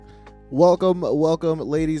Welcome,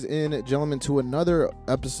 ladies and gentlemen, to another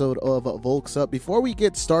episode of Volks Up. Before we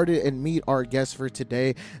get started and meet our guests for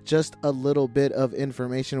today, just a little bit of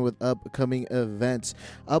information with upcoming events.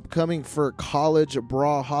 Upcoming for College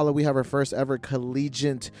Brawlhalla, we have our first ever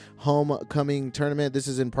collegiate homecoming tournament. This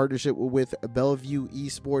is in partnership with Bellevue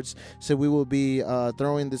Esports, so we will be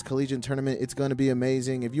throwing this collegiate tournament. It's going to be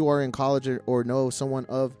amazing. If you are in college or know someone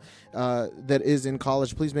of that is in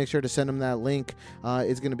college, please make sure to send them that link.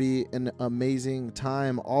 It's going to be an amazing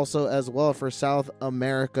time. Also, as well, for South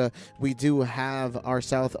America, we do have our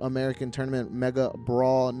South American tournament, Mega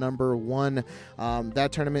Brawl number 1.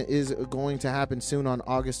 That tournament is going to happen soon on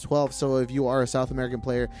August 12th. So if you are a South American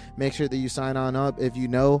player, make sure that you sign on up. If you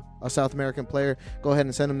know a South American player, go ahead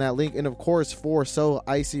and send them that link. And of course, for So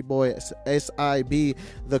Icy Boy SIB,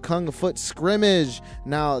 the Kung Foot Scrimmage.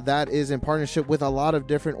 Now, that is in partnership with a lot of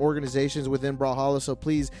different organizations within Brawlhalla, so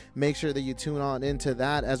please make sure that you tune on into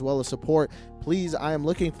that as well as support. Please, I am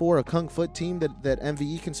looking for a Kung Foot team that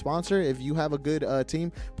MVE can sponsor. If you have a good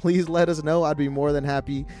team, please let us know. I'd be more than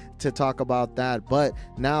happy to talk about that. But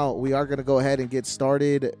now we are going to go ahead and get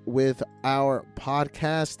started with our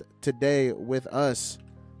podcast today with us.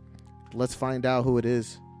 Let's find out who it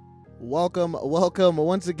is. Welcome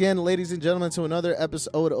once again, ladies and gentlemen, to another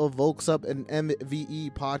episode of Volks Up, an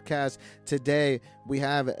MVE podcast. Today we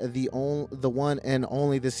have the one and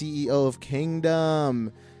only, the CEO of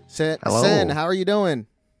Kingdom. Hello. Sen, how are you doing?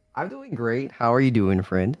 I'm doing great. How are you doing,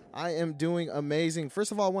 friend? I am doing amazing.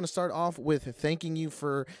 First of all, I want to start off with thanking you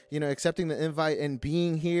for, accepting the invite and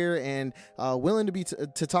being here and willing to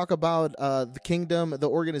to talk about the Kingdom, the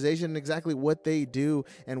organization, and exactly what they do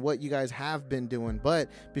and what you guys have been doing. But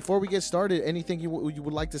before we get started, anything you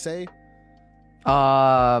would like to say?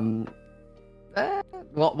 Well,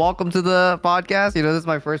 welcome to the podcast. This is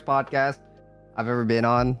my first podcast I've ever been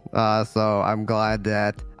on. So I'm glad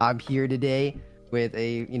that I'm here today with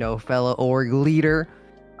a fellow org leader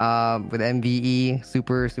with MVE.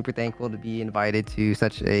 Super thankful to be invited to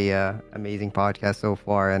such a amazing podcast so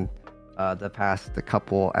far, and the past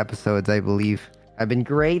couple episodes, I believe, have been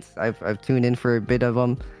great. I've tuned in for a bit of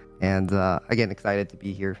them, and again, excited to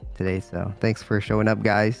be here today. So thanks for showing up,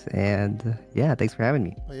 guys, and yeah, thanks for having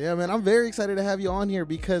me. Yeah, man, I'm very excited to have you on here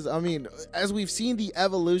because, as we've seen the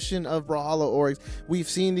evolution of Brawlhalla orgs, we've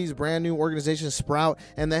seen these brand new organizations sprout,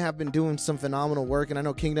 and they have been doing some phenomenal work. And I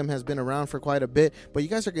know Kingdom has been around for quite a bit, but you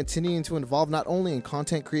guys are continuing to involve not only in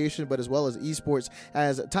content creation, but as well as esports,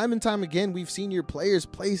 as time and time again, we've seen your players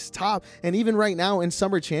place top. And even right now in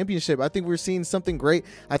Summer Championship, I think we're seeing something great.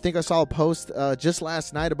 I think I saw a post just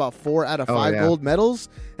last night about 4 out of 5 gold medals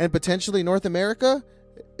and potentially North America.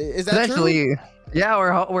 Is that true? Yeah,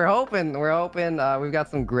 we're hoping. We've got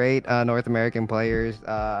some great North American players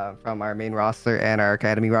from our main roster and our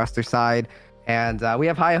academy roster side, and we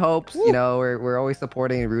have high hopes. Woo! We're always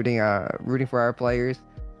supporting and rooting for our players.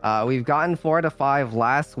 We've gotten 4 out of 5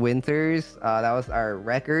 last winters. That was our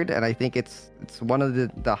record, and I think it's one of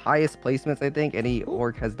the highest placements I think any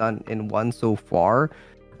org has done in one so far.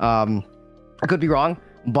 I could be wrong,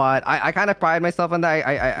 but I kind of pride myself on that.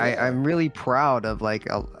 I'm really proud of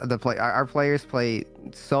our players play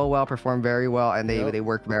so well, perform very well, and they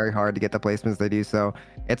work very hard to get the placements they do. So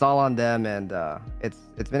it's all on them, and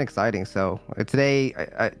it's been exciting. So today,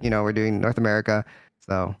 we're doing North America,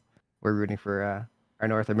 so we're rooting for our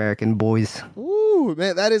North American boys. Ooh,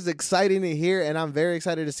 man, that is exciting to hear, and I'm very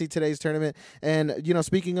excited to see today's tournament. And,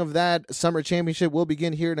 speaking of that, Summer Championship will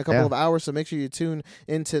begin here in a couple of hours, so make sure you tune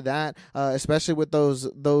into that, especially with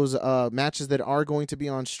those matches that are going to be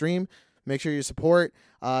on stream. Make sure you support,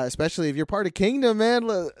 especially if you're part of Kingdom, man.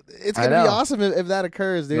 It's going to be awesome if that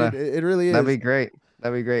occurs, dude. It really is. That'd be great.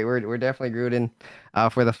 We're definitely rooting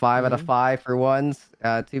for the 5 out of 5 for ones.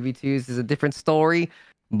 2v2s is a different story.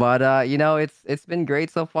 But it's been great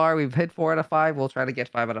so far. We've hit 4 out of 5. We'll try to get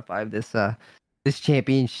 5 out of 5 this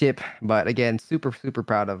championship. But again, super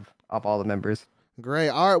proud of all the members. Great.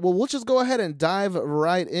 All right. Well, we'll just go ahead and dive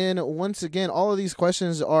right in. Once again, all of these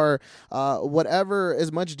questions are whatever,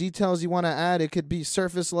 as much details you want to add. It could be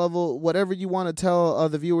surface level, whatever you want to tell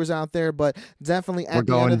the viewers out there. But definitely at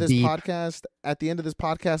the end of this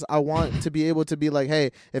podcast, I want to be able to be like,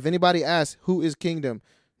 hey, if anybody asks who is Kingdom,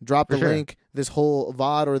 drop the link. This whole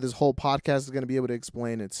VOD or this whole podcast is going to be able to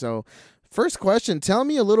explain it. So first question, tell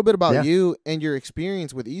me a little bit about you and your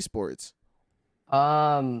experience with esports.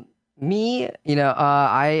 Me,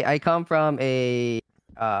 I come from a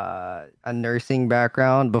nursing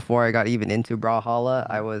background before I got even into Brawlhalla.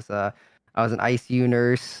 I was an ICU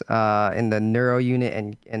nurse in the neuro unit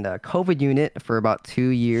and the COVID unit for about 2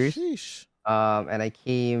 years. Sheesh. And I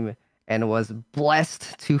came and was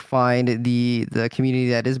blessed to find the community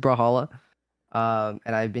that is Brawlhalla.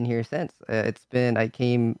 And I've been here since. I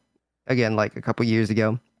came again like a couple years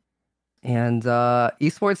ago. And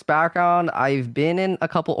esports background, I've been in a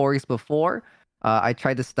couple orgs before. I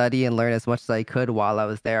tried to study and learn as much as I could while I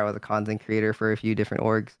was there. I was a content creator for a few different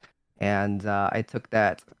orgs, and I took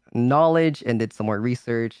that knowledge and did some more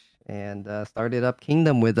research and started up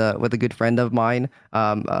Kingdom with a good friend of mine,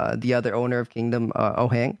 the other owner of Kingdom,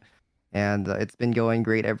 Ohang, and it's been going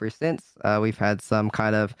great ever since. We've had some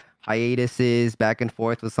kind of hiatuses back and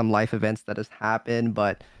forth with some life events that has happened,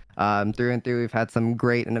 but through and through, we've had some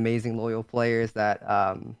great and amazing loyal players that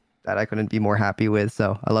I couldn't be more happy with.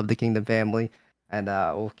 So I love the Kingdom family, and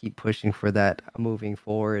we'll keep pushing for that moving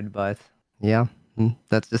forward. But yeah,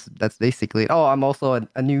 that's basically it. Oh, I'm also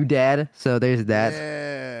a new dad, so there's that.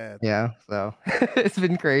 Yeah. Yeah, so it's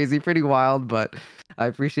been crazy, pretty wild, but I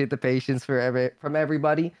appreciate the patience from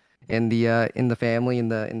everybody in the family in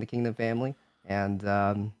the Kingdom family, and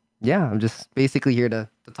yeah, I'm just basically here to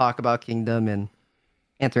talk about Kingdom and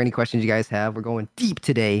answer any questions you guys have. We're going deep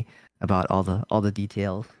today about all the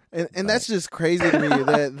details. And But that's just crazy to me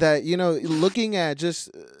that looking at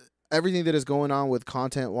just everything that is going on with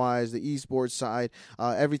content wise, the esports side,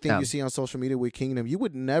 everything yeah. you see on social media with Kingdom, you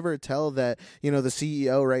would never tell that the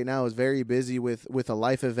CEO right now is very busy with a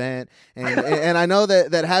life event, and I know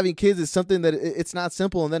that having kids is something that it's not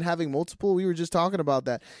simple, and then having multiple, we were just talking about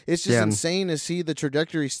that. It's just Yeah. insane to see the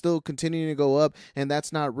trajectory still continuing to go up, and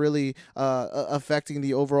that's not really affecting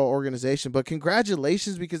the overall organization. But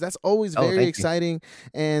congratulations, because that's always Oh, very thank you. exciting,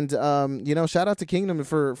 and shout out to Kingdom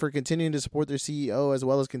for continuing to support their CEO, as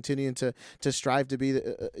well as continuing to strive to be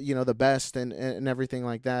the best and everything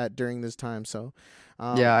like that during this time. So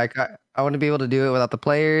Yeah, I wouldn't be able to do it without the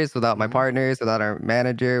players, without my mhm. partners, without our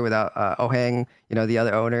manager, without Ohang, the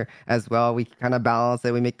other owner as well. We kind of balance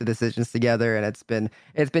it. We make the decisions together, and it's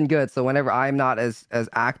been good. So whenever I'm not as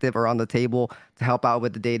active or on the table to help out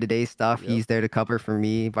with the day-to-day stuff, Yep. he's there to cover for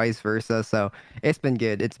me, vice versa. So it's been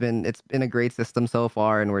good. It's been a great system so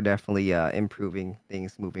far, and we're definitely improving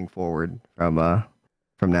things moving forward from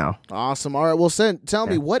now. Awesome. All right, well, tell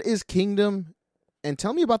me, Yeah. what is Kingdom, and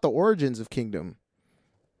tell me about the origins of Kingdom.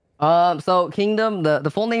 So Kingdom,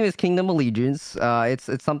 the full name is Kingdom Allegiance.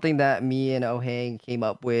 It's something that me and Ohang came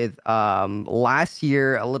up with last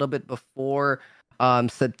year, a little bit before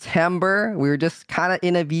September. We were just kind of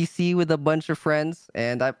in a VC with a bunch of friends,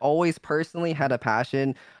 and I've always personally had a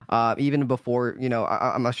passion, even before,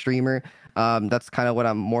 I'm a streamer. That's kind of what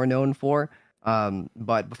I'm more known for.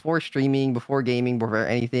 But before streaming, before gaming, before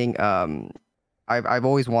anything, I've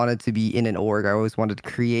always wanted to be in an org. I always wanted to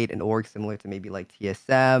create an org similar to maybe like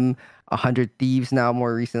TSM, 100 Thieves now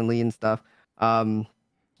more recently and stuff.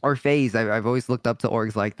 Or Phase. I've always looked up to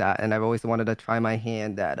orgs like that, and I've always wanted to try my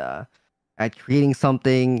hand at creating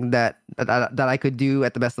something that I could do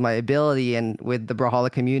at the best of my ability. And with the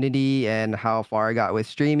Brawlhalla community and how far I got with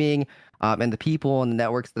streaming, and the people and the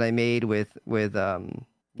networks that I made with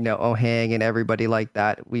Ohang and everybody like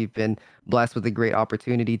that, we've been blessed with a great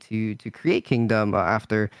opportunity to create Kingdom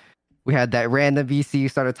after we had that random VC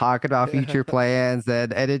started talking about future plans,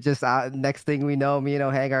 and it just next thing we know, me and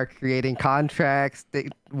Ohang are creating contracts,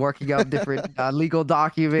 working up different legal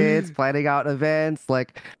documents, planning out events,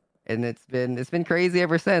 like, and it's been crazy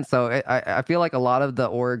ever since. So I feel like a lot of the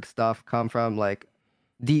org stuff come from like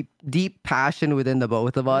deep passion within the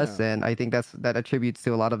both of us, Yeah. and I think that attributes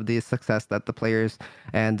to a lot of the success that the players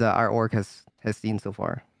and our org has seen so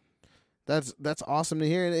far. That's awesome to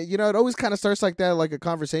hear. And it always kind of starts like that, like a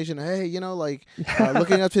conversation. Hey, like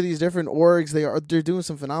looking up to these different orgs, they're doing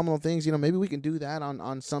some phenomenal things. Maybe we can do that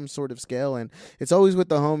on some sort of scale. And it's always with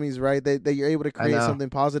the homies, right? That you're able to I create know. something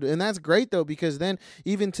positive, and that's great though, because then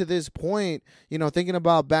even to this point, thinking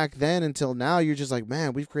about back then until now, you're just like,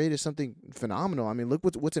 man, we've created something phenomenal. I mean, look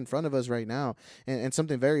what's in front of us right now, and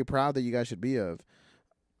something very proud that you guys should be of.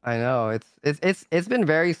 I know it's been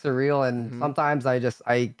very surreal, and Mm-hmm. sometimes I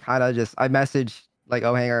kind of just I message like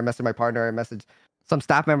Hanger, I message my partner, I message some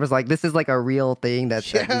staff members like this is like a real thing that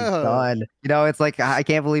we've Yeah. done. It's like I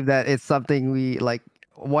can't believe that it's something we like.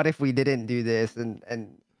 What if we didn't do this? And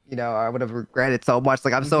I would have regretted so much.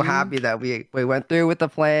 Like I'm so Mm-hmm. happy that we went through with the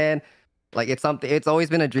plan. Like it's something. It's always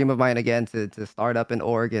been a dream of mine again to start up an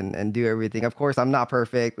org and do everything. Of course, I'm not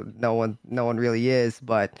perfect. No one really is,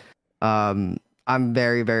 but um I'm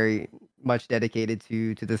very, very much dedicated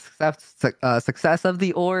to the success of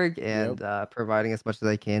the org Yep. and providing as much as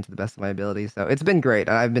I can to the best of my ability. So it's been great.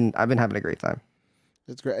 And I've been having a great time.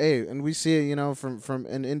 It's great. Hey, and we see it, from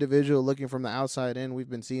an individual looking from the outside in. We've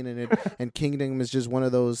been seeing it, and Kingdom is just one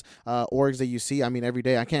of those orgs that you see. I mean, every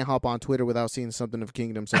day. I can't hop on Twitter without seeing something of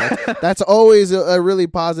Kingdom. So that's always a really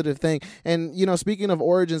positive thing. And speaking of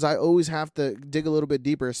origins, I always have to dig a little bit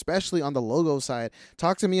deeper, especially on the logo side.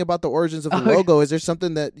 Talk to me about the origins of the logo. Is there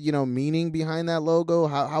something that meaning behind that logo?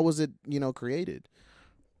 How was it created?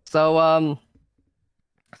 So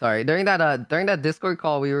sorry, during that Discord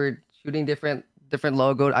call, we were shooting different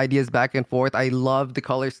logo ideas back and forth. I love the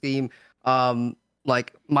color scheme.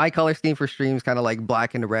 Like my color scheme for streams kind of like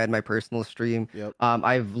black and red, my personal stream. Yep.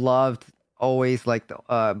 I've loved always like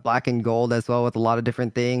the black and gold as well with a lot of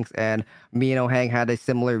different things. And me and Ohang had a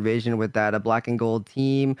similar vision with that, a black and gold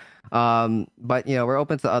team. But we're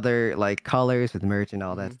open to other like colors with merch and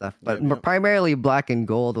all that stuff. But Yep. primarily black and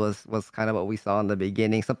gold was kind of what we saw in the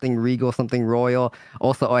beginning. Something regal, something royal.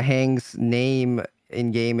 Also, Ohang's name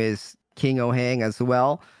in game is King Ohang as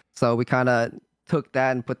well. So we kind of took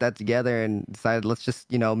that and put that together and decided let's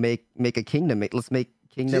just make a kingdom. Let's make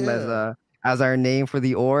kingdom as our name for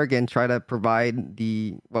the org and try to provide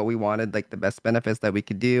what we wanted, like the best benefits that we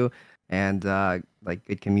could do, and like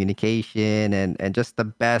good communication and just the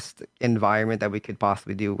best environment that we could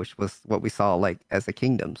possibly do, which was what we saw like as a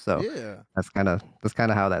kingdom. So that's kind of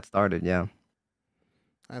how that started. Yeah.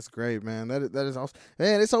 That's great, man. That is awesome.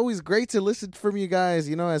 Man, it's always great to listen from you guys,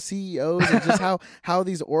 as CEOs, and just how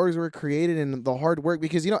these orgs were created and the hard work,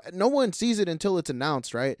 because no one sees it until it's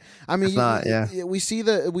announced, right? I mean, we see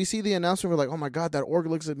the announcement, we're like, oh my god, that org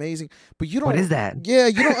looks amazing, but you don't. What is that? Yeah,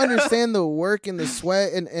 you don't understand the work and the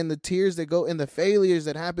sweat and the tears that go and the failures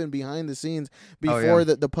that happen behind the scenes before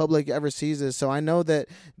the public ever sees this. So I know that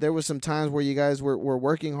there was some times where you guys were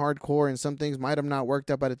working hardcore and some things might have not worked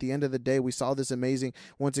out, but at the end of the day, we saw this amazing.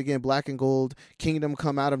 Once again, black and gold kingdom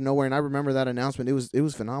come out of nowhere, and I remember that announcement. It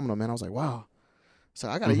was phenomenal, man. I was like, wow. So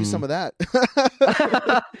I gotta use some of that.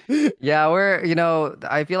 Yeah,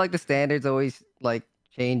 I feel like the standards always like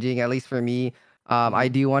changing. At least for me, I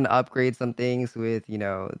do want to upgrade some things with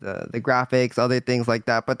the graphics, other things like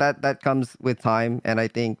that. But that comes with time, and I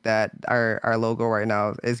think that our logo right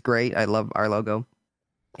now is great. I love our logo,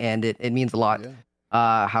 and it means a lot.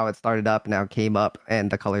 Yeah. How it started up, now came up,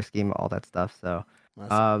 and the color scheme, all that stuff. So.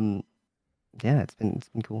 Yeah, it's been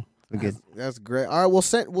cool. It's been good. That's great. All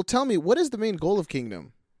right, well, tell me, what is the main goal of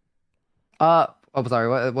Kingdom?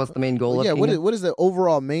 Sorry. What's the main goal of Kingdom? What is the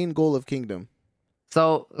overall main goal of Kingdom?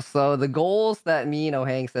 So the goals that me and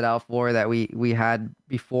Ohang set out for, that we had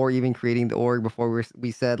before even creating the org, before we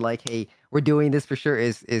said like, hey, we're doing this for sure,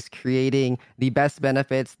 is creating the best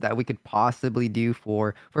benefits that we could possibly do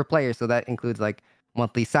for players. So that includes like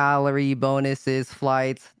monthly salary, bonuses,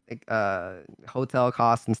 flights, hotel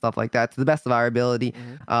costs and stuff like that to the best of our ability.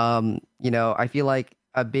 I feel like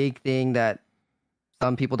a big thing that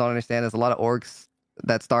some people don't understand is a lot of orgs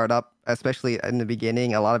that start up, especially in the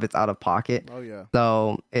beginning, a lot of it's out of pocket. Oh yeah.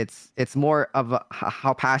 So it's more of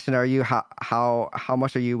how passionate are you, how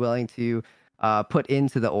much are you willing to put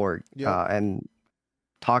into the org. And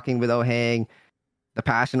talking with Ohang, the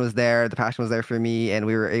passion was there for me, and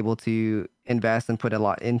we were able to invest and put a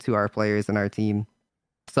lot into our players and our team.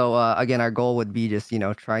 So again, our goal would be just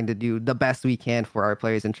trying to do the best we can for our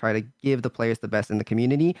players and try to give the players the best in the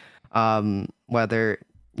community. Whether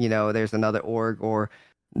there's another org or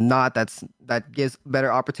not that gives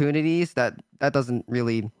better opportunities, that doesn't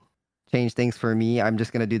really change things for me. I'm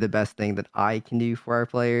just gonna do the best thing that I can do for our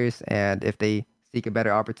players, and if they seek a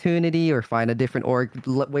better opportunity or find a different org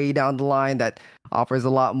way down the line that offers a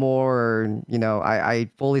lot more, or I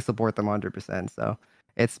fully support them 100%. So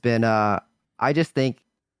it's been I just think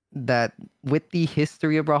that with the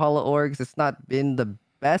history of Brawlhalla orgs, it's not been the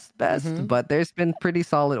best, but there's been pretty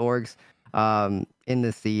solid orgs in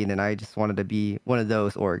the scene, and I just wanted to be one of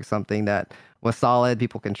those orgs, something that was solid,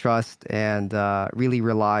 people can trust, and really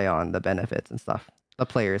rely on the benefits and stuff. The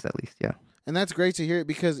players, at least, yeah. And that's great to hear,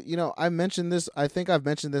 because, I mentioned this, I think I've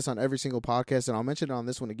mentioned this on every single podcast, and I'll mention it on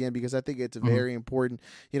this one again, because I think it's very important,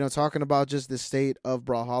 talking about just the state of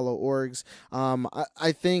Brawlhalla orgs.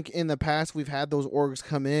 I think in the past, we've had those orgs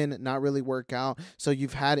come in, not really work out. So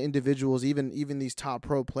you've had individuals, even these top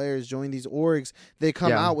pro players join these orgs. They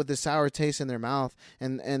come out with a sour taste in their mouth.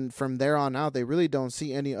 And from there on out, they really don't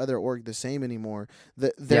see any other org the same anymore.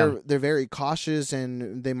 They're very cautious,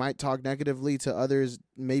 and they might talk negatively to others,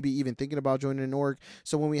 maybe even thinking about joining an org.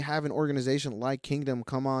 So when we have an organization like Kingdom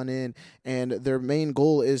come on in, and their main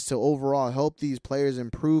goal is to overall help these players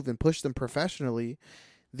improve and push them professionally,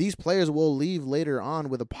 these players will leave later on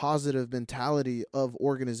with a positive mentality of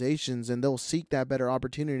organizations, and they'll seek that better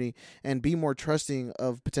opportunity and be more trusting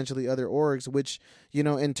of potentially other orgs, which,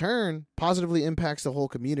 in turn positively impacts the whole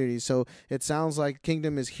community. So it sounds like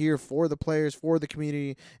Kingdom is here for the players, for the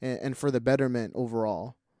community, and for the betterment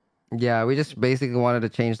overall. Yeah, we just basically wanted to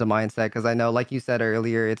change the mindset because I know, like you said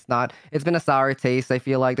earlier, it's been a sour taste. I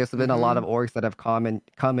feel like there's been a lot Mm-hmm. of orgs that have come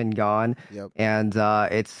and gone, Yep. and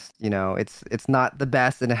it's not the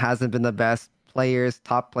best, and it hasn't been the best.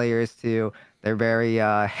 Top players too, they're very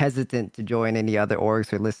hesitant to join any other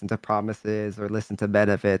orgs or listen to promises or listen to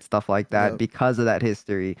benefits, stuff like that, Yep. because of that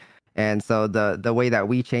history. And so the way that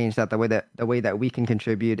we change that, the way that we can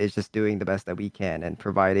contribute is just doing the best that we can and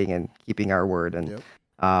providing and keeping our word and Yep.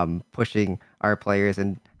 pushing our players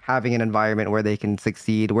and having an environment where they can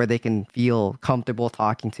succeed, where they can feel comfortable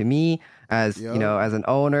talking to me as Yep. as an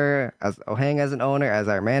owner, as Ohang as an owner, as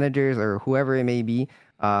our managers or whoever it may be.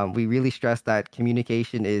 We really stress that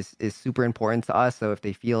communication is super important to us. So if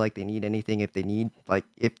they feel like they need anything, if they need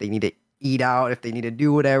to eat out, if they need to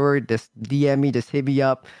do whatever, just DM me, just hit me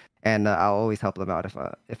up, and I'll always help them out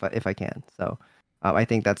if I can. So I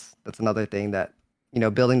think that's another thing that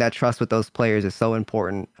building that trust with those players is so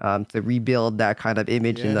important to rebuild that kind of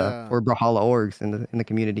image in the Yeah. for Brawlhalla orgs in the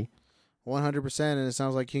community. 100%, and it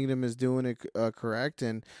sounds like Kingdom is doing it correct,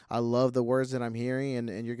 and I love the words that I'm hearing,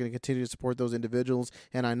 and you're going to continue to support those individuals.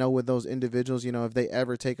 And I know with those individuals, if they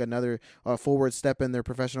ever take another forward step in their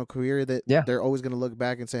professional career, that Yeah, they're always going to look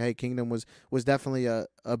back and say, hey, Kingdom was definitely a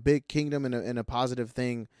big Kingdom and a positive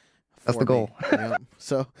thing that's the for goal. me. Yep.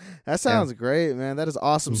 So that Yeah. sounds great, man. That is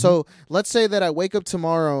awesome. Hmm. So let's say that I wake up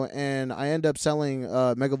tomorrow and I end up selling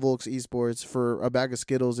Megavolks Esports for a bag of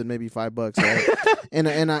Skittles and maybe $5, right?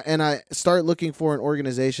 and I start looking for an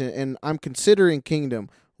organization, and I'm considering Kingdom.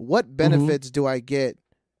 What Hmm. benefits do I get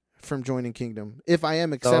from joining Kingdom if I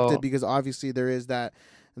am accepted? So Because obviously there is that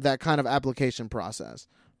kind of application process.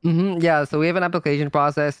 yeah, so we have an application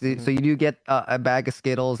process. Hmm. So you do get a bag of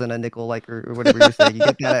Skittles and a nickel, like or whatever you're saying. You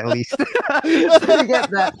get that at least. So you get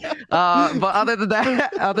that. But other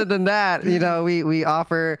than that, we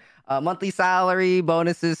offer monthly salary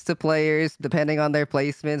bonuses to players depending on their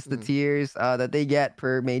placements, the Hmm. tiers that they get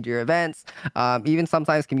per major events, even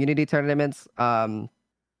sometimes community tournaments.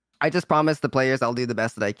 I just promise the players I'll do the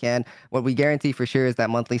best that I can. What we guarantee for sure is that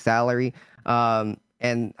monthly salary,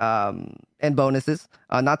 and bonuses.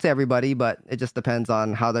 Not to everybody, but it just depends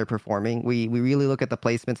on how they're performing. We really look at the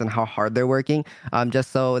placements and how hard they're working,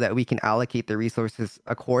 just so that we can allocate the resources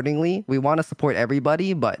accordingly. We want to support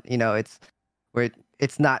everybody, but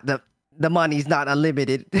it's not the money's not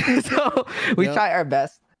unlimited, so we Yep. try our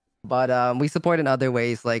best. But we support in other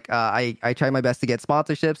ways. Like I try my best to get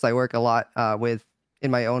sponsorships. I work a lot with in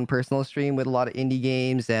my own personal stream with a lot of indie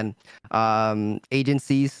games and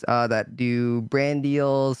agencies that do brand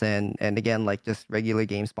deals and again like just regular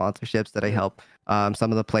game sponsorships that I Yep. help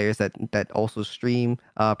some of the players that also stream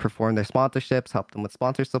perform their sponsorships, help them with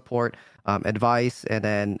sponsor support, advice, and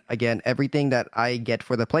then again everything that I get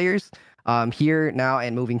for the players here now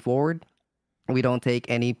and moving forward. We don't take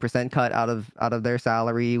any percent cut out of their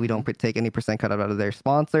salary. We Hmm. don't take any percent cut out of their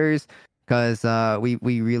sponsors because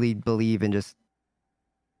we really believe in just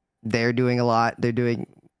they're doing a lot.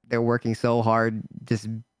 They're working so hard, just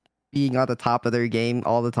being on the top of their game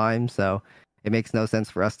all the time. So it makes no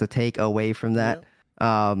sense for us to take away from that. Yep.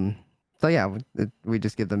 Um, so yeah, we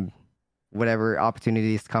just give them whatever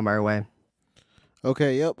opportunities come our way.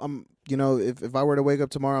 Okay, yep. If I were to wake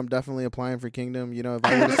up tomorrow, I'm definitely applying for Kingdom.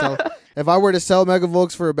 If I were to sell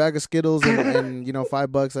Megavolks for a bag of Skittles and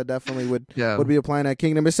 $5, I definitely would Yeah. would be applying at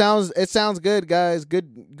Kingdom. It sounds good, guys.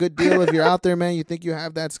 Good deal. If you're out there, man, you think you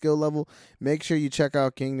have that skill level, make sure you check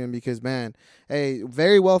out Kingdom because, man, hey,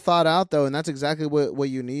 very well thought out though, and that's exactly what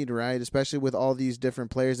you need, right? Especially with all these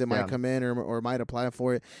different players that might Yeah. come in or might apply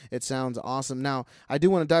for it. It sounds awesome. Now, I do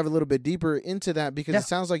want to dive a little bit deeper into that because it Yeah.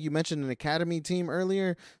 sounds like you mentioned an academy team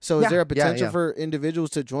earlier. So is Yeah. there a Yeah. potential Yeah. for individuals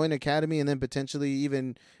to join academy and then potentially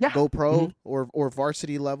even Yeah. go Hmm. pro or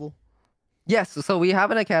varsity level? Yes, so we have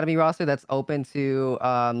an academy roster that's open to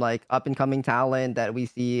like up and coming talent that we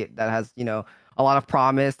see that has a lot of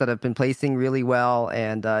promise that have been placing really well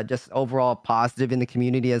and just overall positive in the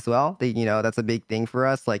community as well. That's a big thing for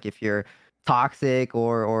us. Like if you're toxic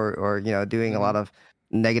or doing a Hmm. lot of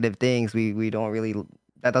negative things, we don't really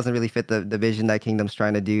that doesn't really fit the vision that Kingdom's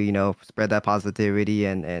trying to do. Spread that positivity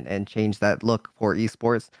and change that look for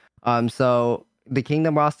esports. So the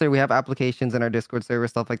Kingdom roster, we have applications in our Discord server,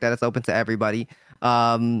 stuff like that. It's open to everybody.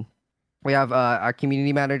 Um, we have our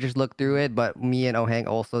community managers look through Hmm. it, but me and Ohang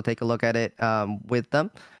also take a look at it with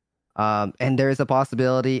them. And there is a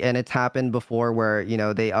possibility, and it's happened before, where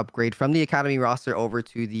they upgrade from the academy roster over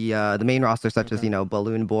to the main roster, such as Okay.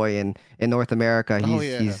 Balloon Boy in North America. Oh He's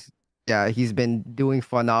yeah. he's yeah, he's been doing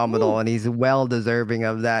phenomenal, Woo. and he's well deserving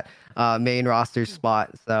of that main roster spot.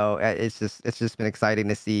 So it's just been exciting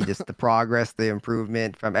to see just the progress, the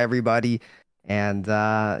improvement from everybody. And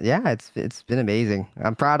yeah, it's been amazing.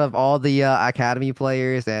 I'm proud of all the academy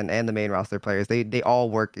players and the main roster players. They all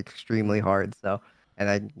work extremely Mhm. hard. So, and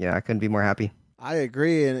I couldn't be more happy. I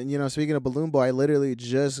agree, and speaking of Balloon Boy, I literally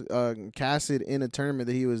just casted in a tournament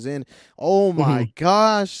that he was in. Oh my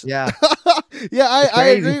gosh! Yeah, Yeah, it's I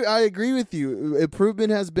crazy. agree. I agree with you. Improvement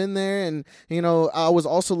has been there, and I was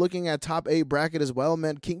also looking at top 8 bracket as well.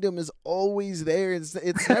 Man, Kingdom is always there.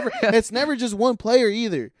 It's never just one player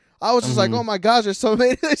either. I was just like, oh hmm my gosh, there's so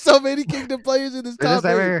many Kingdom players in this They're just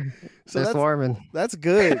top 8. ever So they're swarming. that's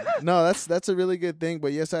good. No, that's a really good thing.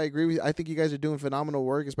 But yes, I agree with you. I think you guys are doing phenomenal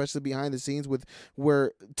work, especially behind the scenes with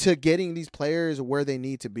where to getting these players where they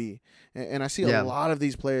need to be. And I see a Yeah, lot of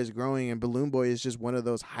these players growing, and Balloon Boy is just one of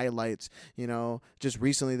those highlights, just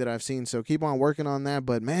recently that I've seen. So keep on working on that.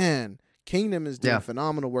 But man, Kingdom is doing yeah,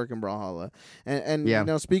 phenomenal work in Brawlhalla. And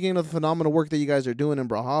yeah. speaking of the phenomenal work that you guys are doing in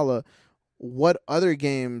Brawlhalla, what other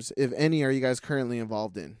games, if any, are you guys currently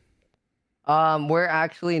involved in? We're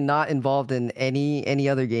actually not involved in any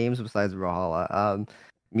other games besides Brawlhalla.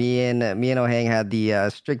 Me and Ohang had the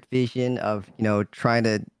strict vision of trying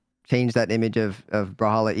to change that image of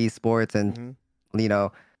Brawlhalla esports, and Mm-hmm. you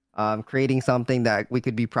know, creating something that we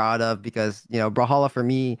could be proud of, because Brawlhalla for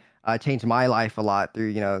me changed my life a lot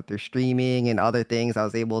through through streaming and other things. I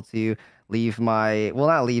was able to leave my well,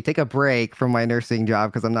 not leave, take a break from my nursing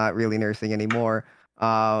job, because I'm not really nursing anymore.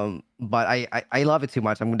 But I love it too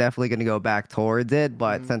much. I'm definitely going to go back towards it.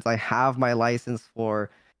 But Mm-hmm. since I have my license for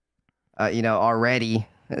already,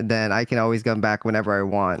 then I can always come back whenever I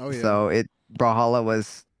want. Oh yeah. So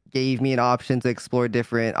Brawlhalla gave me an option to explore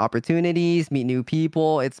different opportunities, meet new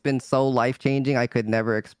people. It's been so life changing. I could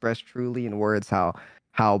never express truly in words how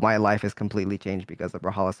my life has completely changed because of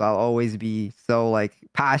Brawlhalla. So I'll always be so like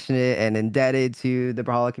passionate and indebted to the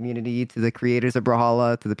Brawlhalla community, to the creators of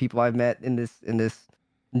Brawlhalla, to the people I've met in this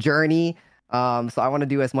journey. So I want to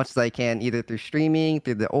do as much as I can, either through streaming,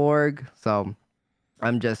 through the org. So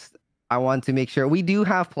I'm just I want to make sure we do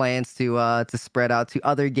have plans to spread out to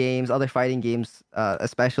other games, other fighting games,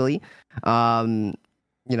 especially. Um,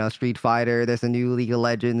 Street Fighter. There's a new League of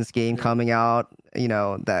Legends game Yep. coming out.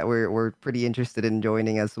 That we're pretty interested in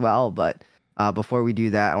joining as well. But before we do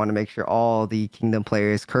that, I want to make sure all the Kingdom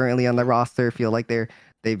players currently on the Yep. roster feel like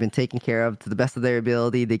they've been taken care of to the best of their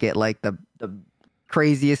ability. They get like the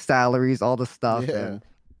craziest salaries, all the stuff, Yeah.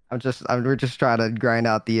 and we're just trying to grind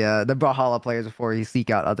out the Brawlhalla players before you seek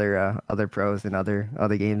out other pros and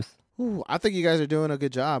other games. Ooh, I think you guys are doing a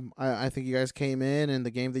good job. I think you guys came in, and the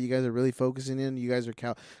game that you guys are really focusing in, you guys are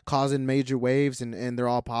causing major waves, and they're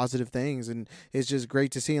all positive things. And it's just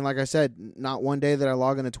great to see. And like I said, not one day that I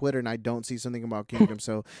log into Twitter and I don't see something about Kingdom.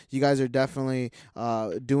 So you guys are definitely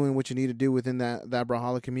doing what you need to do within that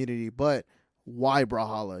Brawlhalla community. But why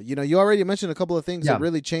Brawlhalla? You already mentioned a couple of things that Yeah.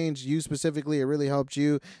 really changed you specifically. It really helped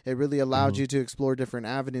you. It really allowed hmm you to explore different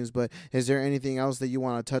avenues. But is there anything else that you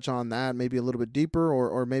want to touch on that, maybe a little bit deeper,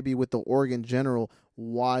 or maybe with the org in general?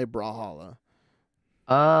 Why Brawlhalla?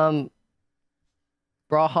 Um,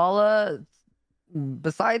 Brawlhalla,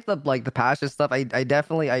 besides the passion stuff, I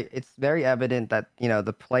definitely it's very evident that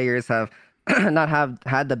the players have not have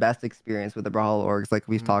had the best experience with the Brawlhalla orgs, like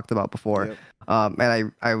we've Mm-hmm. talked about before. Yep.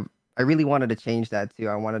 And I really wanted to change that too.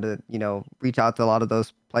 I wanted to reach out to a lot of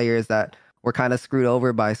those players that were kind of screwed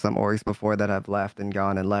over by some orgs before, that have left and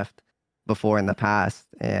gone and left before in the past,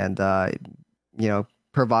 and you know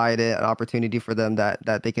provide an opportunity for them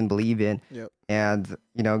that they can believe in. Yep. And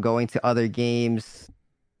going to other games,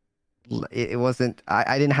 it wasn't,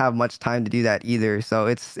 I didn't have much time to do that either. So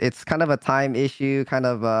it's kind of a time issue, kind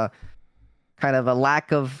of a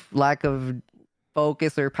lack of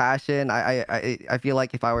focus or passion. I feel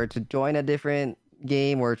like if I were to join a different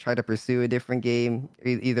game or try to pursue a different game,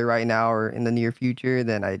 either right now or in the near future,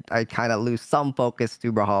 then I kind of lose some focus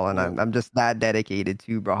to Brawlhalla, and Yep. I'm just that dedicated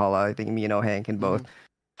to Brawlhalla. I think me and Ohan can Mm-hmm. both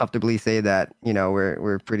comfortably say that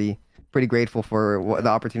we're pretty grateful for what the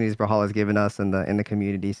Yep. opportunities Brawlhalla has given us in the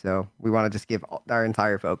community. So we want to just give our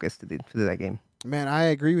entire focus to that game. Man, I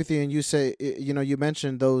agree with you. And you say, you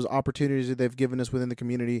mentioned those opportunities that they've given us within the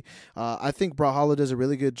community. I think Brawlhalla does a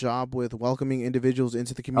really good job with welcoming individuals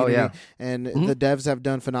into the Oh community, yeah. and Hmm. the devs have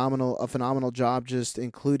done a phenomenal job just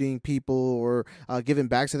including people or giving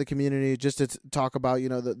back to the community. Just to talk about,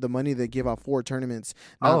 the money they give out for tournaments.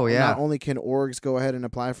 Oh Not yeah. only can orgs go ahead and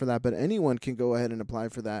apply for that, but anyone can go ahead and apply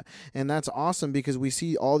for that, and that's awesome because we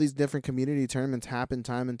see all these different community tournaments happen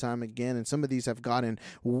time and time again, and some of these have gotten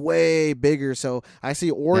way bigger. So I see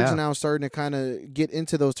orgs Yeah. now starting to kind of get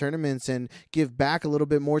into those tournaments and give back a little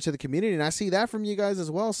bit more to the community, and I see that from you guys as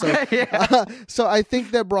well. So, Yeah. so I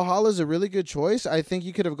think that Brawlhalla is a really good choice. I think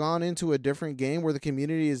you could have gone into a different game where the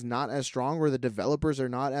community is not as strong, where the developers are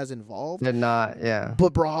not as involved. They're not. Yeah.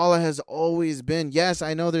 But Brawlhalla has always been. Yes,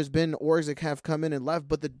 I know there's been orgs that have come in and left,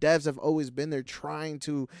 but the devs have always been there trying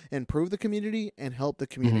to improve the community and help the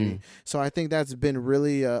community. Hmm. So I think that's been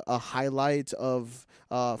really a highlight of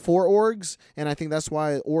for orgs, and I think that's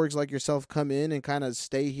why orgs like yourself come in and kind of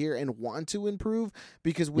stay here and want to improve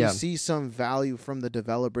because we Yeah. see some value from the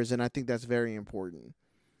developers, and I think that's very important.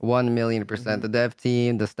 1,000,000%. Hmm. The dev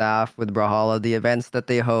team, the staff with Brawlhalla, the events that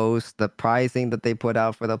they host, the pricing that they put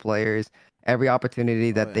out for the players, every opportunity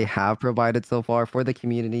Oh that they yeah. have provided so far for the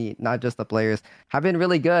community, not just the players, have been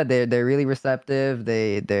really good. They're really receptive.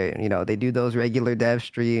 They do those regular dev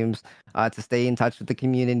streams to stay in touch with the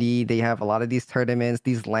community. They have a lot of these tournaments,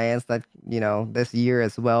 these lands that this year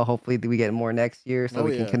as well. Hopefully we get more next year so Oh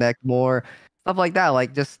we can yeah. connect more stuff like that.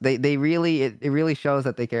 Like just they really it really shows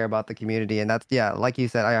that they care about the community, and that's yeah, like you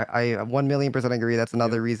said, I 1,000,000% agree. That's Yep.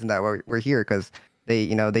 another reason that we're here because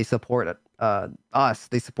they support us,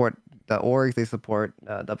 they support the orgs, they support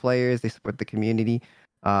the players, they support the community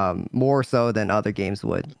more so than other games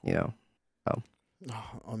would. So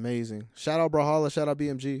Oh, amazing. Shout out Brawlhalla, shout out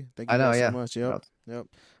BMG. Thank you I know, guys so yeah. much. What Yep. else?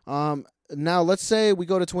 Yep. Now let's say we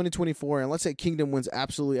go to 2024 and let's say Kingdom wins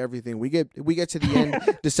absolutely everything. We get to the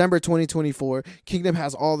end December 2024. Kingdom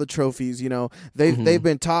has all the trophies, They've Hmm.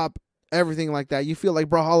 been top everything like that. You feel like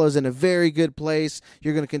Brawlhalla is in a very good place.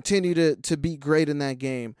 You're going to continue to be great in that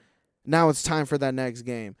game. Now it's time for that next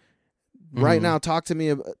game. Right Hmm. now talk to me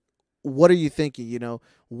about what are you thinking,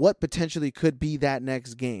 what potentially could be that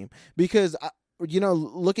next game? Because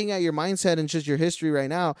looking at your mindset and just your history right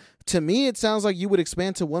now, to me, it sounds like you would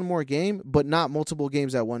expand to one more game, but not multiple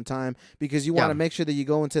games at one time because you want to Yeah. make sure that you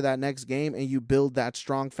go into that next game and you build that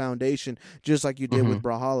strong foundation, just like you did with Hmm.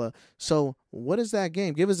 Brawlhalla. So, what is that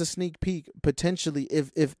game? Give us a sneak peek. Potentially,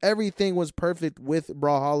 if everything was perfect with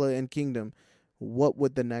Brawlhalla and Kingdom, what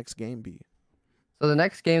would the next game be? So the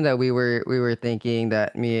next game that we were thinking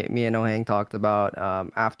that me and Ohang talked about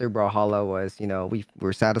after Brawlhalla was, we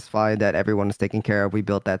were satisfied that everyone was taken care of. We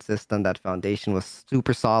built that system, that foundation was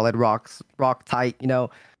super solid, rock tight.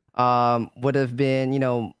 Would have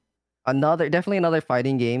been, definitely another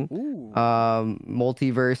fighting game. Ooh,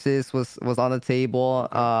 Multiverses was on the table.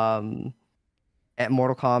 okay. At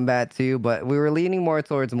Mortal Kombat too, but we were leaning more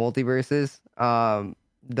towards multiverses.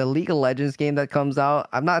 The League of Legends game that comes out,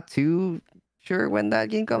 I'm not too sure when that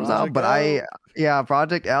game comes out, Project but L. yeah,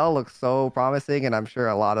 Project L looks so promising, and I'm sure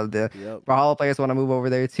a lot of the Yep. Brawlhalla players want to move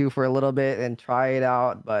over there too for a little bit and try it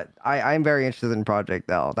out. But I'm very interested in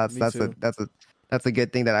Project L. That's Me that's a too. that's a that's a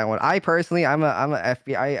good thing that I want. I personally, I'm a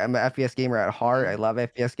FPS gamer at heart. Hmm. I love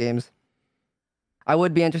FPS games. I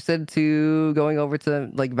would be interested to going over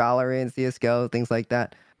to like Valorant, CS:GO, things like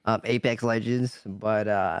that, Apex Legends. But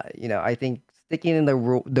I think sticking in the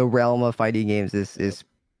realm of fighting games is Yep. is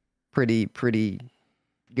pretty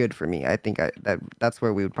good for me. I think that's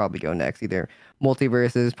where we would probably go next, either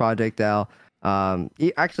Multiverses, Project L.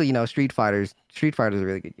 Actually, Street Fighter is a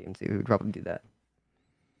really good game too. We would probably do that.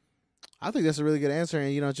 I think that's a really good answer.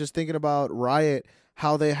 And just thinking about Riot,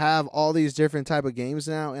 how they have all these different type of games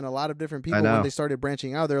now, and a lot of different I people when know. they started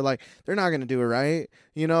branching out, they're like, they're not going to do it right.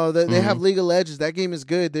 They have Hmm. League of Legends. That game is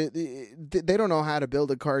good. They don't know how to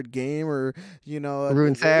build a card game, or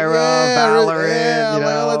Runeterra, yeah, Valorant,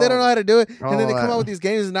 yeah, like they don't know how to do it. And then all they come out with that. these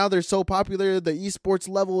games, and now they're so popular. The esports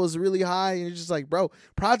level is really high, and you're just like, bro,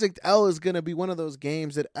 Project L is going to be one of those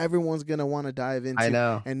games that everyone's going to want to dive I into.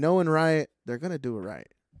 know. And knowing Riot, they're going to do it right.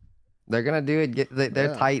 They're gonna do it. They're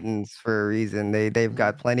Yeah. titans for a reason. They've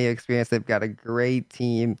got Mhm. plenty of experience. They've got a great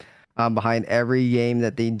team behind every game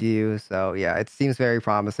that they do. So yeah, it seems very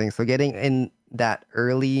promising. So getting in that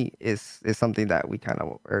early is something that we kind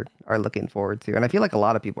of are looking forward to, and I feel like a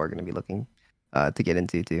lot of people are going to be looking to get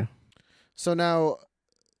into too. So now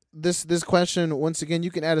this question, once again,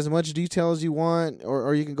 you can add as much detail as you want,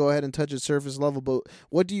 or you can go ahead and touch its surface level. But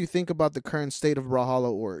what do you think about the current state of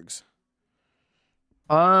Brawlhalla orgs?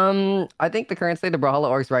 I think the current state of Brawlhalla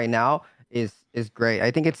orgs right now is great.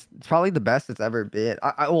 I think it's probably the best it's ever been.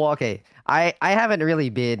 Well, okay. I haven't really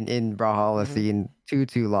been in Brawlhalla Hmm. scene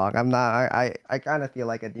too long. I'm not. I kind of feel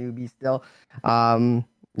like a newbie still. Um,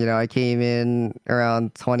 I came in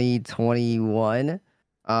around 2021,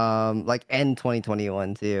 like end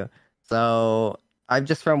 2021 too. So I've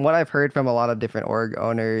just from what I've heard from a lot of different org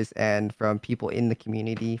owners and from people in the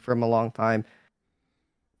community from a long time.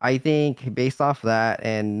 I think based off that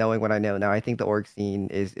and knowing what I know now, I think the org scene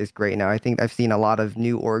is great now. I think I've seen a lot of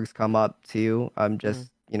new orgs come up too. Hmm. Just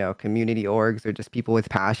community orgs or just people with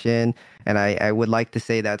passion. And I would like to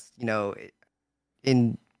say that's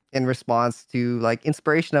in in response to like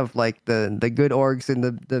inspiration of like the good orgs and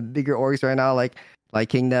the bigger orgs right now, like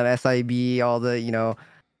Kingdom, SIB, all the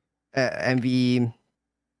MV,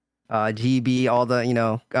 GB, all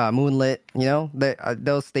the Moonlit,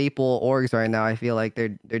 those staple orgs right now. I feel like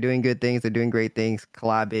they're doing good things. They're doing great things,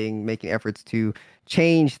 collabing, making efforts to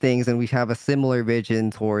change things, and we have a similar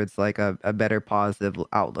vision towards like a better positive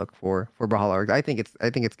outlook for Brawlhalla orgs. I think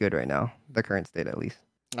it's good right now, the current state at least.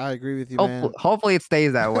 I agree with you, Hopefully, man. hopefully it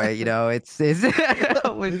stays that way. It's hopefully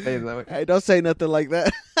it stays that Hey, don't say nothing like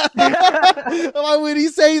that. way. Why would he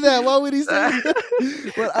say that? Why would he say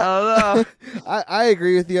that? But I don't know. I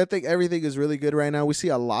agree with you. I think everything is really good right now. We see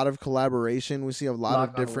a lot of collaboration. We see a lot of Knock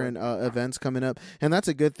on wood. different events coming up, and that's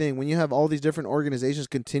a good thing. When you have all these different organizations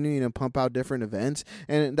continuing to pump out different events,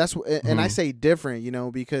 and I Mhm. say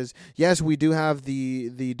different, because yes, we do have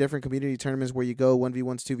the different community tournaments where you go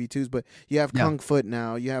 1v1s, 2v2s, but you have Yeah. Kung Foot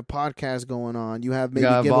now. You have podcasts going on. You have We maybe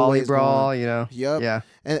got volley giveaways going on. brawl. Yep. Yeah.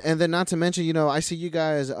 And then not to mention, I see you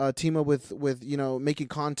guys team up with making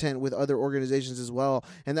content with other organizations as well,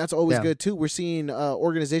 and that's always Yeah. good too. We're seeing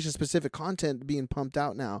organization specific content being pumped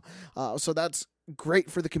out now, so that's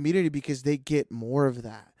great for the community because they get more of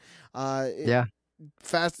that. Uh, Yeah.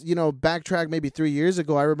 Fast, backtrack maybe 3 years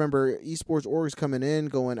ago, I remember esports orgs coming in,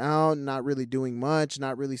 going out, not really doing much,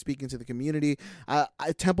 not really speaking to the community.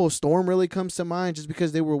 Tempo Storm really comes to mind just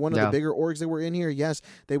because they were one of the Yeah. bigger orgs that were in here. Yes,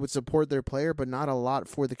 they would support their player, but not a lot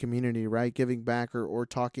for the community, right? Giving back or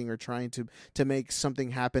talking or trying to make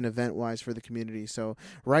something happen event wise for the community. So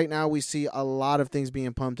right now we see a lot of things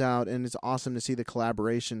being pumped out, and it's awesome to see the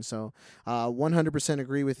collaboration. So 100%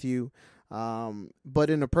 agree with you.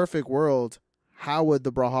 But in a perfect world, how would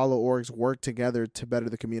the Brawlhalla orgs work together to better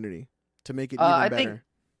the community, to make it even I think better?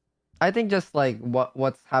 I think just like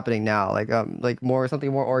what's happening now, like more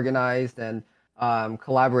something more organized and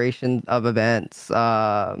collaboration of events,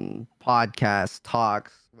 podcasts,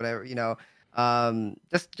 talks, whatever,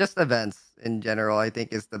 just events in general, I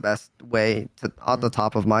think is the best way to off the Mm-hmm.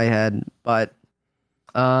 top of my head. But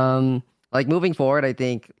like moving forward, I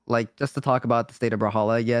think like just to talk about the state of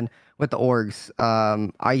Brawlhalla again with the orgs.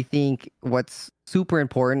 I think what's super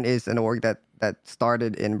important is an org that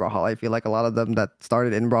started in Brawlhalla. I feel like a lot of them that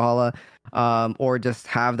started in Brawlhalla, or just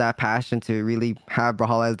have that passion to really have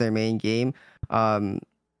Brawlhalla as their main game. Um,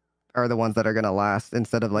 are the ones that are gonna last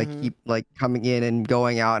instead of like Mm-hmm. keep like coming in and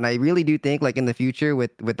going out. And I really do think like in the future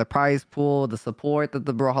with the prize pool, the support that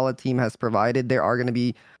the Brawlhalla team has provided, there are gonna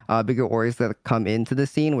be bigger orgs that come into the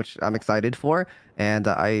scene, which I'm excited for. And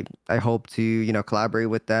I hope to collaborate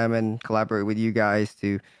with them and collaborate with you guys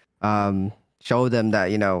to show them that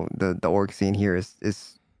the org scene here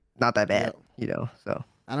is not that Yeah. bad. So.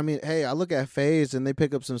 And I mean, hey, I look at FaZe and they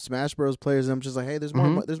pick up some Smash Bros players, and I'm just like, hey,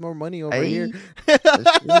 Hmm. there's more money over here. Hey,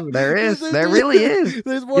 that's true. There is. There really is.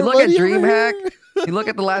 There's You more look at money over DreamHack. here. You look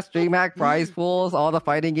at the last DreamHack prize pools, all the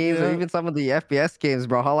fighting games, or Yeah. even some of the FPS games.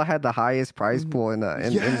 Brawlhalla had the highest prize Mhm. pool in the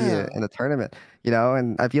Yeah. in the tournament.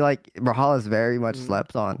 And I feel like Brawlhalla is very much Mhm.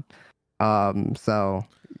 slept on. So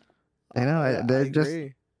Yeah, I they're just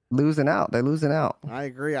agree. losing out. They're losing out. I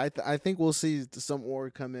agree. I think we'll see some more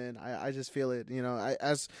come in. I just feel it.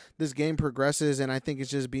 As this game progresses, and I think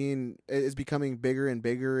it's becoming bigger and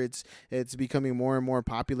bigger. It's becoming more and more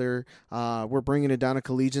popular. We're bringing it down to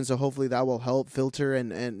collegiate, so hopefully that will help filter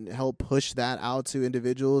and help push that out to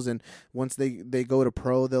individuals. And once they go to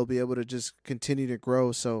pro, they'll be able to just continue to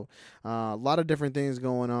grow. So a lot of different things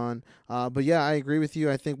going on. But yeah, I agree with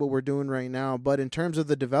you. I think what we're doing right now. But in terms of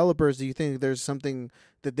the developers, do you think there's something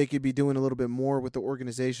that they could be doing a little bit more with the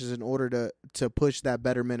organizations in order to push that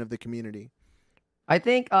betterment of the community? I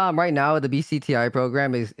think right now the BCTI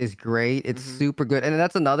program is great. It's Mm-hmm. super good, and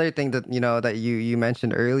that's another thing that that you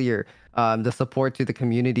mentioned earlier. The support to the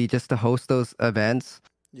community just to host those events.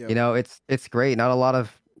 Yep. It's great. Not a lot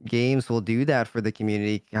of games will do that for the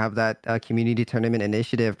community. Have that community tournament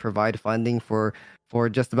initiative, provide funding for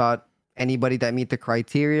just about anybody that meet the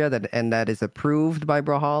criteria that is approved by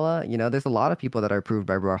Brawlhalla. There's a lot of people that are approved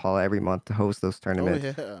by Brawlhalla every month to host those Oh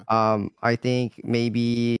tournaments. yeah. I think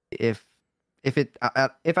maybe if if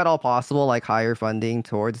at all possible, like higher funding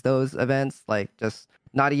towards those events, like just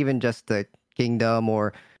not even just the Kingdom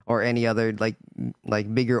or any other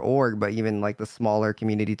like bigger org, but even like the smaller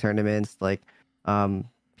community tournaments, like um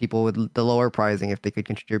people with the lower pricing, if they could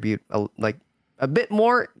contribute like a bit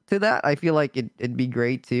more to that, I feel like it'd be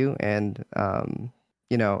great too. And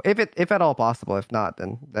if at all possible, if not,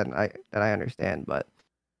 then I understand. But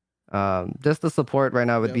just the support right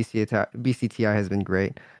now with Yep. BCTI has been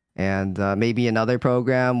great, and maybe another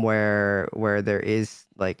program where there is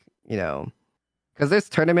like because there's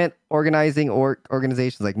tournament organizing or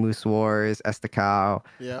organizations like Moose Wars, Estacao,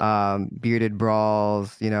 Yeah. Bearded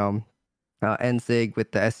Brawls, NSIG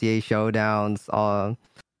with the SCA showdowns,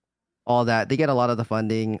 all that. They get a lot of the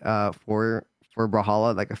funding for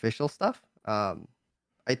Brawlhalla, like official stuff.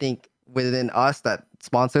 I think within us that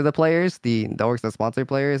sponsor the players, the orgs that sponsor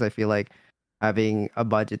players, I feel like having a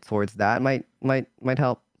budget towards that might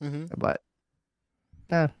help. Mm-hmm. But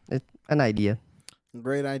it's an idea.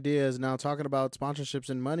 Great ideas. Now, talking about sponsorships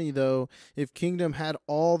and money, though, if Kingdom had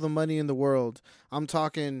all the money in the world, I'm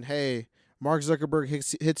talking, hey, Mark Zuckerberg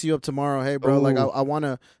hits you up tomorrow. Hey, bro, like Ooh, I want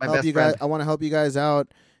to my help best you guys. friend. I want to help you guys out.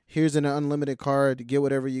 Here's an unlimited card. Get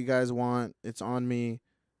whatever you guys want. It's on me.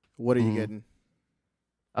 What are you Mhm. getting?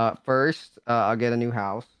 First, I'll get a new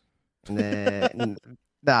house, and then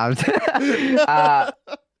nah, uh,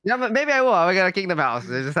 yeah, but maybe I will. I get a kingdom house.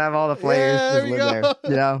 Just have all the players Yeah, there just we live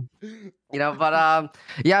there. go. But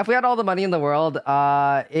yeah, if we had all the money in the world,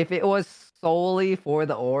 if it was solely for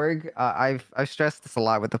the org, I've stressed this a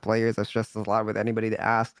lot with the players. I've stressed this a lot with anybody that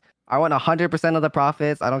asks. I want 100% of the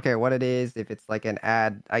profits. I don't care what it is. If it's like an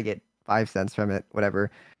ad, I get 5 cents from it. Whatever.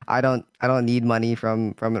 I don't need money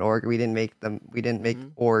from an org. We didn't make them. We didn't make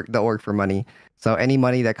Mhm. the org for money. So any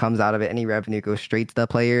money that comes out of it, any revenue goes straight to the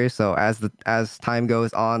players. So as time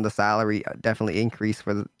goes on, the salary definitely increases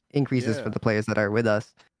for Yeah. the players that are with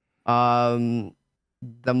us. Um,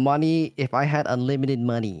 the money, if I had unlimited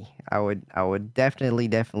money, I would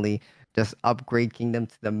definitely just upgrade Kingdom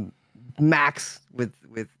to the max with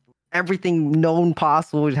everything known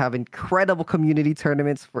possible. We'd have incredible community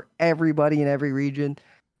tournaments for everybody in every region,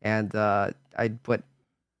 and I'd put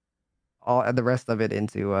all the rest of it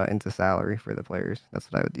into salary for the players. That's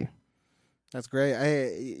what I would do. That's great.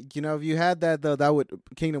 If you had that though, that would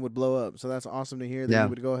Kingdom would blow up. So that's awesome to hear that you Yeah.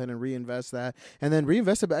 would go ahead and reinvest that, and then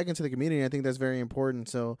reinvest it back into the community. I think that's very important.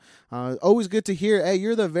 So, always good to hear. Hey,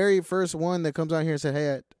 you're the very first one that comes on here and said,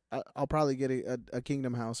 "Hey, I'll probably get a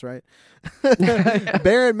Kingdom house, right?"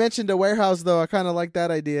 Barrett mentioned a warehouse though. I kind of like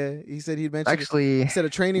that idea. He said he'd mentioned. Actually, He said a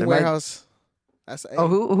training there might. warehouse. That's Oh,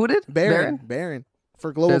 hey, who did? Baron? Baron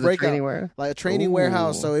for Global There's a Breakout. training where. Like a training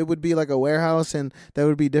warehouse, Ooh, so it would be like a warehouse, and there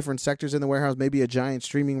would be different sectors in the warehouse. Maybe a giant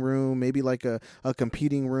streaming room, maybe like a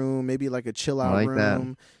competing room, maybe like a chill I out like that.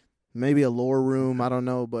 room, maybe a lore room. I don't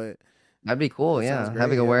know, but That'd be cool. that sounds Yeah, great.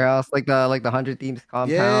 having a Yeah, warehouse like the 100 Themes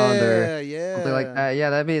compound or yeah, something like yeah, that. Yeah,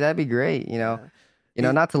 that'd be great. yeah. He,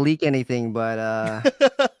 Not to leak anything, but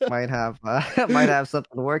might have might have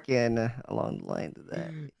something working along the lines of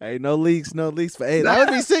that. hey, no leaks, no leaks. But hey, that would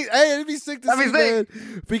be sick. Hey, it'd be sick to That'd see, be sick. man.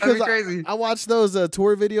 That'd Because be crazy. I watch those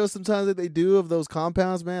tour videos sometimes that they do of those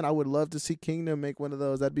compounds, man. I would love to see Kingdom make one of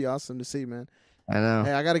those. That'd be awesome to see, man. I know.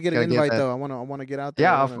 Hey, I gotta get an Gotta get invite that. though. I wanna get out there.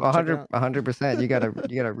 I Yeah, wanna check it out. 100%. You got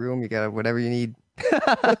a room. You got whatever you need.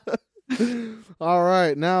 All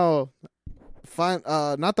right, now,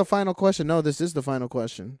 not the final question. No, this is the final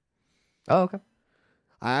question. Oh, okay.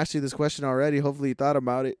 I asked you this question already. Hopefully, you thought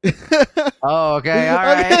about it. Oh, okay. All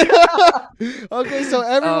right. Okay. Okay, so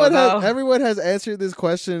Oh no. everyone has answered this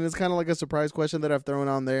question. It's kind of like a surprise question that I've thrown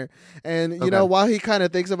on there. And Okay. while he kind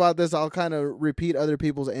of thinks about this, I'll kind of repeat other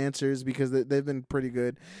people's answers because they've been pretty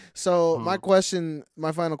good. So my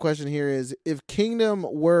final question here is: if Kingdom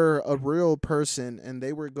were a real person and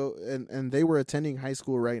they were and they were attending high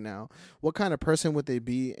school right now, what kind of person would they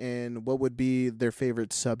be, and what would be their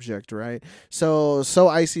favorite subject? Right. So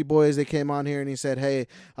Icy Boys, they came on here and he said, hey,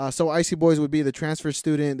 so Icy Boys would be the transfer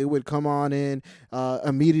student. They would come on in,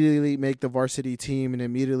 immediately make the varsity team, and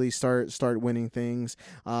immediately start winning things.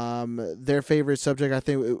 Their favorite subject, I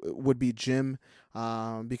think, would be gym.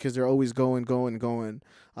 Because they're always going.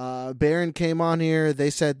 Baron came on here. They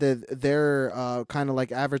said that their kind of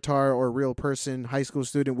like avatar or real person high school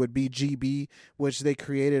student would be GB, which they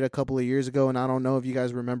created a couple of years ago. And I don't know if you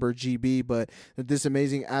guys remember GB, but this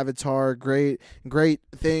amazing avatar, great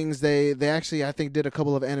things. They actually, I think, did a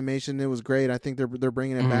couple of animation. It was great. I think they're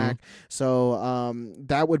bringing it back. So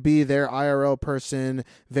that would be their IRL person.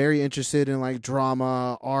 Very interested in like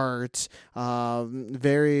drama, art,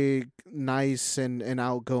 very nice and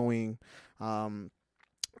outgoing.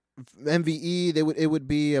 MVE, it would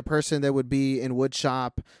be a person that would be in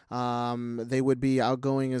woodshop. They would be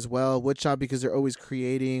outgoing as well. Woodshop because they're always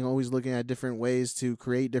creating, always looking at different ways to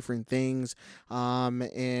create different things.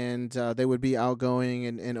 And they would be outgoing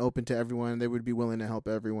and open to everyone. They would be willing to help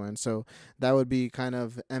everyone. So that would be kind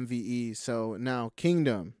of MVE. So now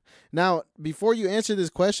Kingdom. Now before you answer this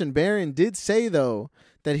question, Baron did say though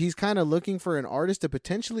that he's kind of looking for an artist to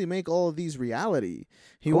potentially make all of these reality.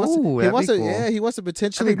 That'd be cool. Yeah, he wants to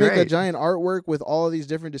potentially make a giant artwork with all of these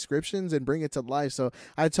different descriptions and bring it to life. So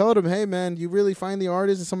I told him, hey man, you really find the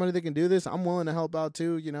artist and somebody that can do this, I'm willing to help out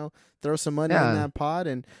too. You know, throw some money in that pot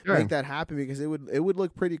and make that happen because it would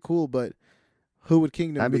look pretty cool. But who would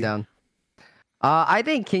Kingdom I'd be down. I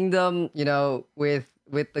think Kingdom, you know, with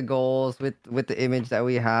the goals, with the image that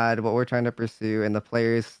we had, what we're trying to pursue, and the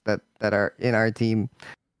players that are in our team,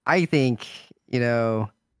 I think, you know,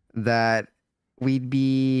 that we'd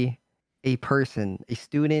be a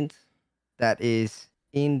student that is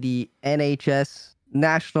in the NHS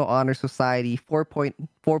National Honor Society 4.1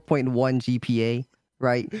 GPA,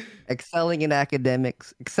 right? Excelling in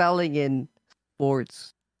academics, excelling in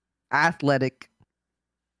sports, athletic.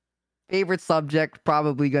 Favorite subject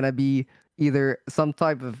probably gonna be either some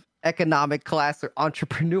type of economic class or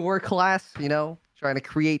entrepreneur class, you know, trying to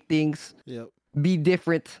create things, be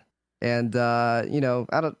different. And, you know,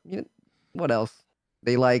 what else?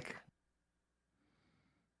 They're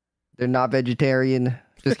not vegetarian.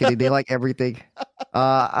 Just kidding. They like everything.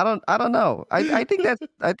 I don't know. I think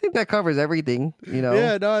that covers everything, you know.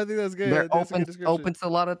 Yeah, no, I think that's good. They're That's open to a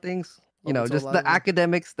lot of things, you know, just the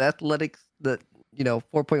academics, the athletics, the, you know,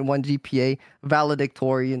 4.1 GPA,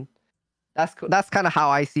 valedictorian. That's kind of how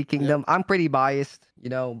I see Kingdom. Yep. I'm pretty biased, you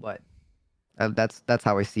know, but that's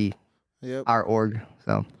how I see our org.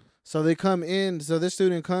 So they come in. So this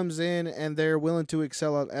student comes in and they're willing to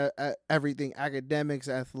excel at everything: academics,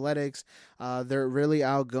 athletics. They're really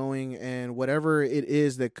outgoing, and whatever it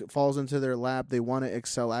is that falls into their lap, they want to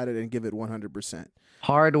excel at it and give it 100%.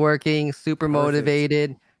 Hardworking, super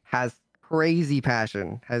motivated, has crazy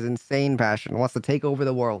passion, has insane passion, wants to take over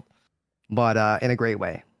the world, but in a great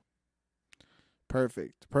way.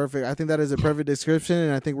 Perfect. I think that is a perfect description,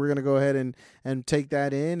 and I think we're gonna go ahead and take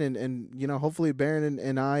that in, and you know, hopefully Baron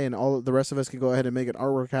and I and all of the rest of us can go ahead and make an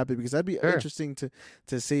artwork happen because that'd be interesting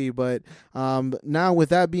to see. But now with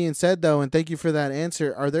that being said, though, and thank you for that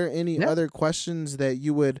answer, are there any other questions that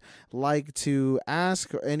you would like to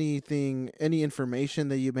ask, or any information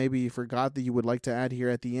that you maybe forgot that you would like to add here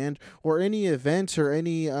at the end, or any events or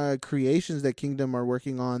any creations that Kingdom are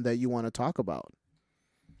working on that you want to talk about?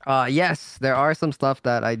 Yes, there are some stuff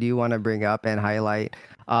that I do want to bring up and highlight.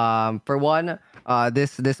 For one,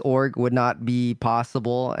 this org would not be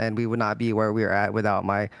possible, and we would not be where we're at without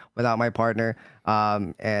my partner,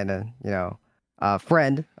 and you know,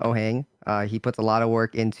 friend Ohang. He puts a lot of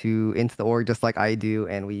work into the org just like I do,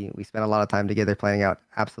 and we spend a lot of time together planning out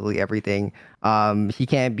absolutely everything. He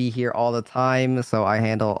can't be here all the time, so I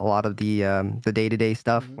handle a lot of the day-to-day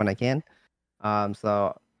stuff when I can.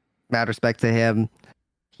 So mad respect to him.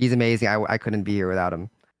 He's amazing. I couldn't be here without him.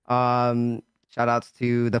 Shout outs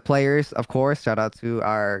to the players, of course. Shout out to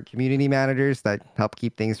our community managers that help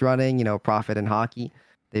keep things running, you know, Profit and Hockey.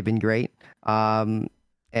 They've been great. And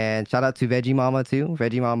shout out to Veggie Mama too.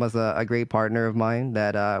 Veggie Mama's a great partner of mine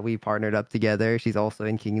that we partnered up together. She's also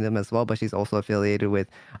in Kingdom as well, but she's also affiliated with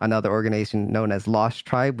another organization known as Lost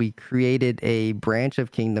Tribe. We created a branch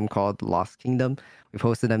of Kingdom called Lost Kingdom. We've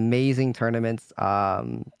hosted amazing tournaments,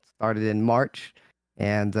 started in March.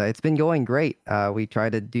 And it's been going great. We try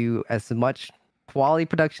to do as much quality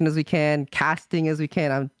production as we can, casting as we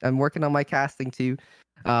can. I'm working on my casting too.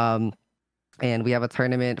 And we have a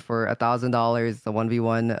tournament for $1,000, the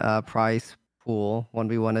 1v1 prize pool,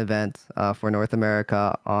 1v1 event for North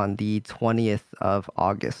America on the 20th of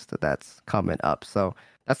August. That's coming up. So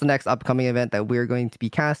that's the next upcoming event that we're going to be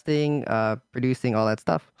casting, producing, all that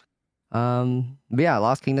stuff. But yeah,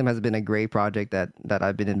 Lost Kingdom has been a great project that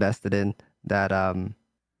I've been invested in.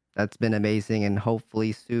 That's been amazing, and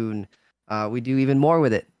hopefully soon we do even more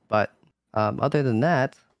with it. But other than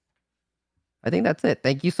that, I think that's it.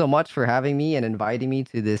 Thank you so much for having me and inviting me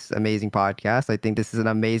to this amazing podcast. I think this is an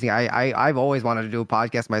amazing. I've always wanted to do a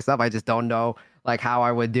podcast myself. I just don't know like how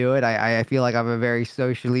I would do it. I feel like I'm a very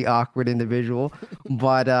socially awkward individual,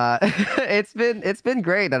 but it's been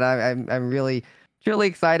great, and I'm really truly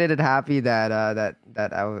excited and happy that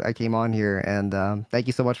I came on here, and thank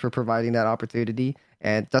you so much for providing that opportunity,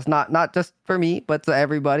 and just not just for me, but to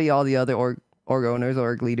everybody, all the other org owners,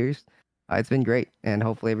 org leaders. It's been great, and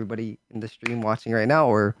hopefully everybody in the stream watching right now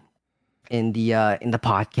or in the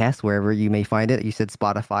podcast wherever you may find it. You said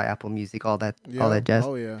Spotify, Apple Music, all Yep. that jazz.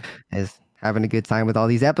 Oh yeah. Is having a good time with all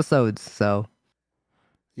these episodes. So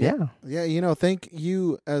Yeah. yeah. Yeah, thank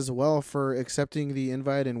you as well for accepting the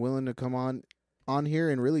invite and willing to come on here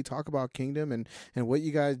and really talk about Kingdom and what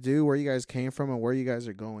you guys do, where you guys came from, and where you guys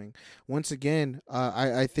are going. Once again,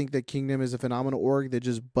 I think that Kingdom is a phenomenal org that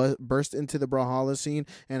just burst into the Brawlhalla scene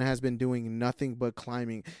and has been doing nothing but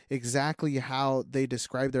climbing. Exactly how they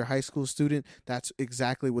describe their high school student, that's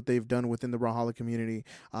exactly what they've done within the Brawlhalla community.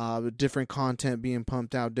 Different content being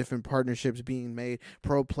pumped out, different partnerships being made,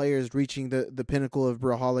 pro players reaching the pinnacle of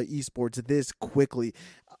Brawlhalla esports this quickly.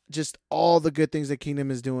 Just all the good things that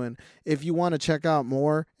Kingdom is doing. If you want to check out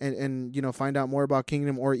more and find out more about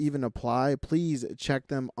Kingdom or even apply, please check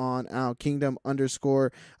them on out. Kingdom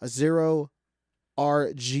underscore 0RG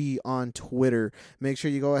on Twitter. Make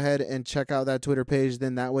sure you go ahead and check out that Twitter page.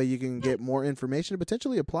 Then that way you can get more information and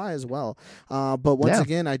potentially apply as well. But once Yeah.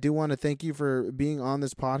 again, I do want to thank you for being on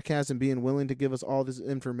this podcast and being willing to give us all this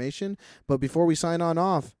information. But before we sign on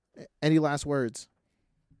off, any last words?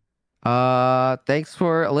 Thanks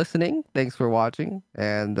for listening. Thanks for watching.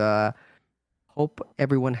 And hope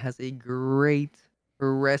everyone has a great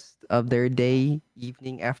rest of their day,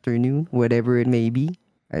 evening, afternoon, whatever it may be.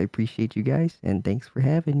 I appreciate you guys and thanks for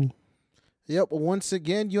having me. Yep. Once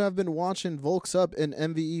again, you have been watching Volks Up, an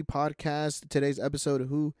MVE podcast. Today's episode,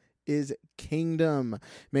 Who is Kingdom?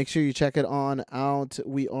 Make sure you check it on out.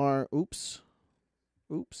 We are, oops.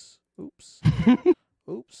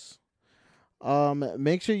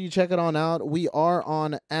 Make sure you check it on out. We are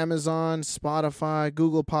on Amazon, Spotify,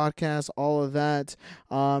 Google Podcasts, all of that.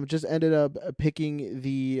 Just ended up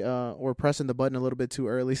picking or pressing the button a little bit too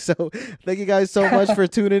early. So thank you guys so much for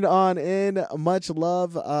tuning on in. Much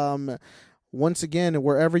love. Once again,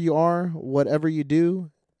 wherever you are, whatever you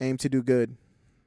do, aim to do good.